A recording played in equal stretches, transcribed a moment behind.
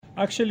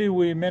Actually,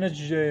 we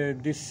managed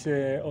this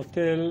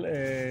hotel.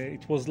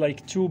 It was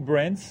like two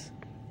brands,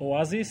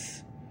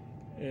 Oasis,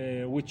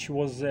 which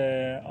was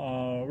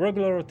a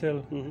regular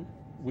hotel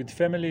with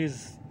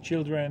families,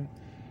 children,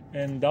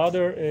 and the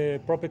other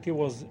property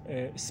was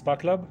Spa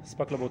Club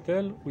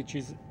Hotel, which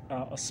is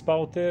a spa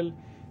hotel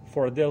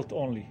for adult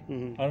only.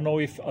 I don't know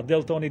if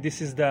adult only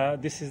this is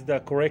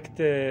the correct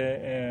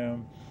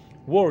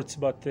words,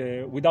 but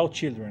without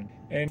children.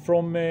 And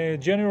from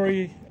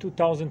January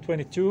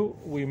 2022,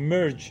 we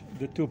merged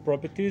the two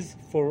properties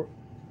for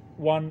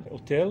one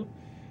hotel.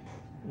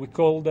 We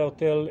call the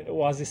hotel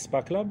Oasis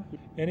Spa Club,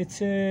 and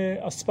it's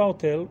a spa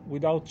hotel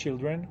without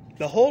children.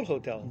 The whole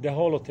hotel? The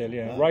whole hotel,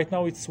 yeah. Wow. Right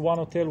now it's one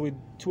hotel with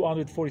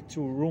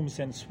 242 rooms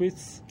and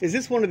suites. Is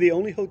this one of the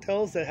only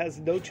hotels that has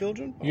no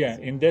children? Yeah,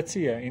 in Dead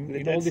Sea, yeah.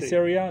 In all this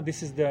area,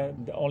 this is the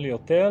only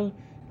hotel.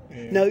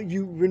 Now,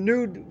 you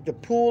renewed the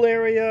pool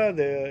area,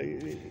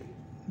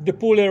 The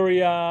pool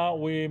area,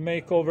 we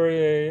make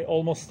over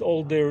almost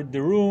all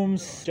the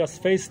rooms,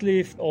 just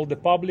facelift, all the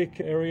public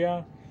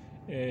area.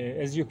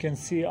 As you can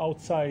see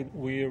outside,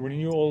 we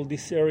renew all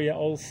this area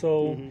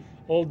also,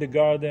 all the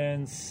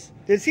gardens.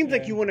 It seems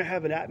like you want to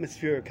have an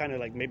atmosphere kind of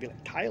like maybe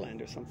like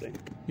Thailand or something.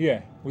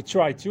 Yeah, we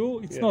try to.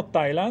 It's not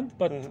Thailand,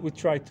 but we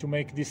try to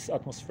make this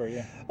atmosphere,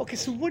 yeah. Okay,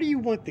 so what do you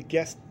want the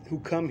guests who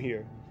come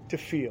here to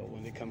feel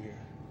when they come here?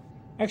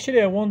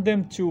 Actually, I want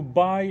them to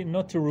buy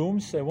not the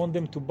rooms. I want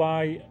them to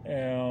buy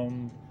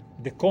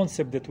the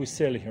concept that we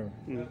sell here.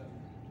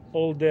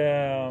 All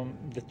the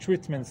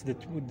treatments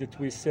that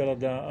we sell at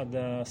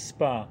the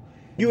spa.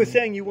 You were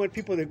saying you want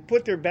people to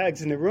put their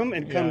bags in the room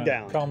and come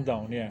down. Calm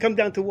down, yeah. Come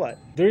down to what?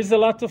 There is a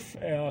lot of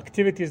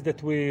activities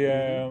that we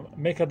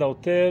make at the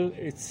hotel.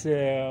 It's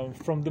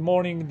from the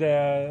morning,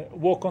 the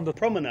walk on the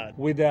promenade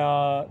with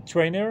a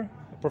trainer,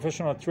 a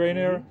professional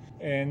trainer.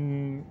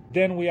 And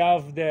then we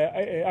have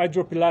the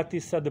hydro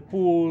pilates at the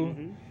pool.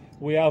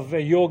 We have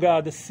yoga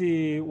at the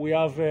sea. We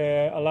have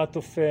a lot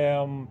of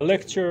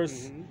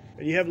lectures.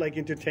 You have like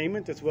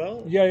entertainment as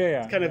well?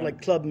 Yeah. It's kind of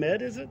like Club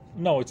Med, is it?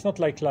 No, it's not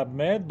like Club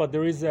Med, but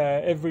there is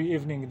every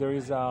evening there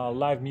is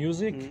live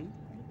music.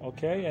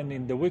 Okay, and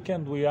in the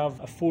weekend we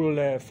have a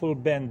full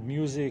band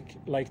music.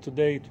 Like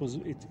today,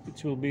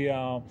 it will be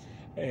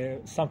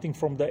something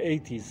from the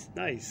 80s.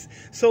 Nice.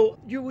 So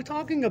you were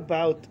talking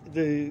about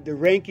the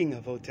ranking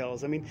of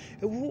hotels. I mean,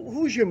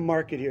 who's your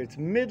market here? It's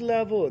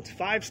mid-level. It's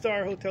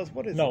 5-star hotels.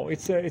 What is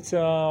it?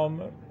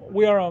 No,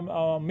 we are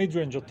a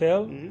mid-range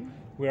hotel.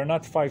 We are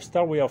not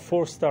 5-star. We are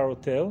 4-star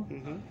hotel.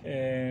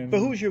 But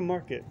who's your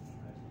market?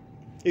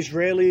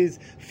 Israelis,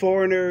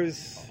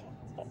 foreigners.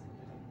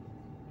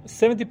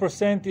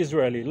 70%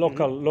 Israeli,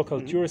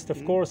 local tourists,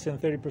 of course, and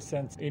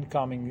 30%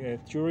 incoming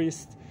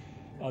tourists.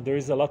 There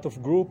is a lot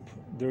of group.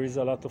 There is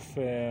a lot of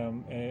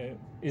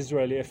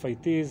Israeli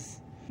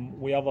FITs.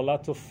 We have a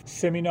lot of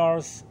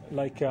seminars,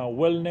 like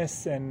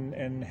wellness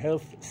and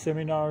health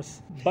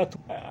seminars. But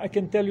I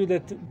can tell you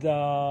that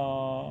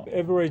the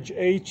average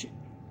age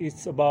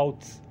is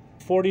about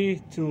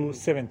 40 to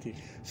 70.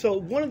 So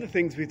one of the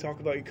things we talk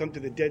about, you come to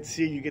the Dead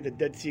Sea, you get the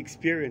Dead Sea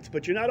experience,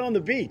 but you're not on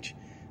the beach.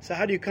 So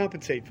how do you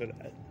compensate for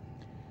that?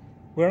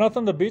 We're not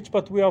on the beach,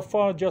 but we are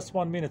far, just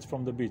 1 minute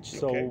from the beach.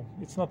 So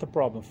it's not a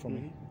problem for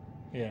me.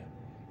 Yeah.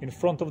 In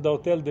front of the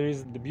hotel, there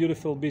is the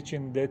beautiful beach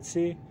in Dead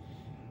Sea.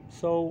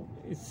 So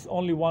it's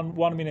only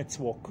one minute's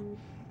walk.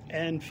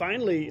 And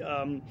finally,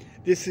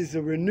 this is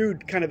a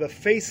renewed kind of a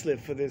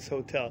facelift for this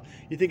hotel.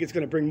 You think it's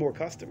going to bring more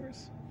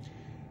customers?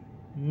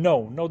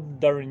 No, not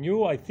the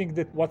renew. I think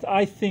that what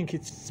I think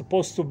it's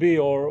supposed to be,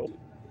 or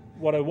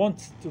what I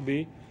want to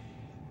be,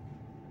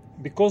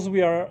 because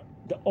we are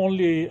the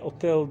only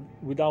hotel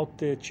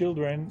without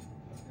children,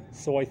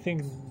 so I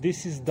think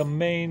this is the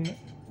main.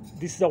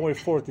 This is our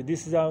forte.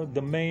 This is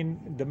the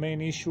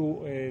main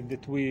issue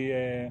that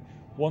we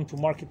want to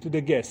market to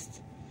the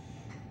guests.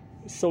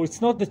 So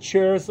it's not the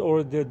chairs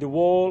or the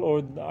wall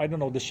or I don't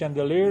know, the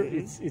chandelier.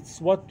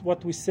 It's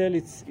what we sell.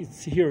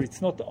 It's here.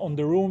 It's not on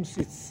the rooms.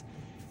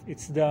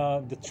 It's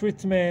the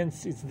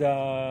treatments. It's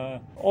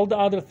all the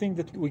other things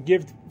that we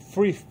give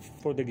free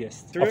for the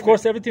guests. Terrific. Of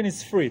course, everything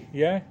is free.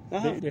 Yeah,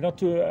 they don't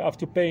have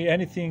to pay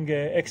anything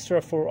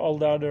extra for all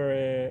the other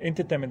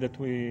entertainment that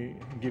we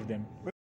give them.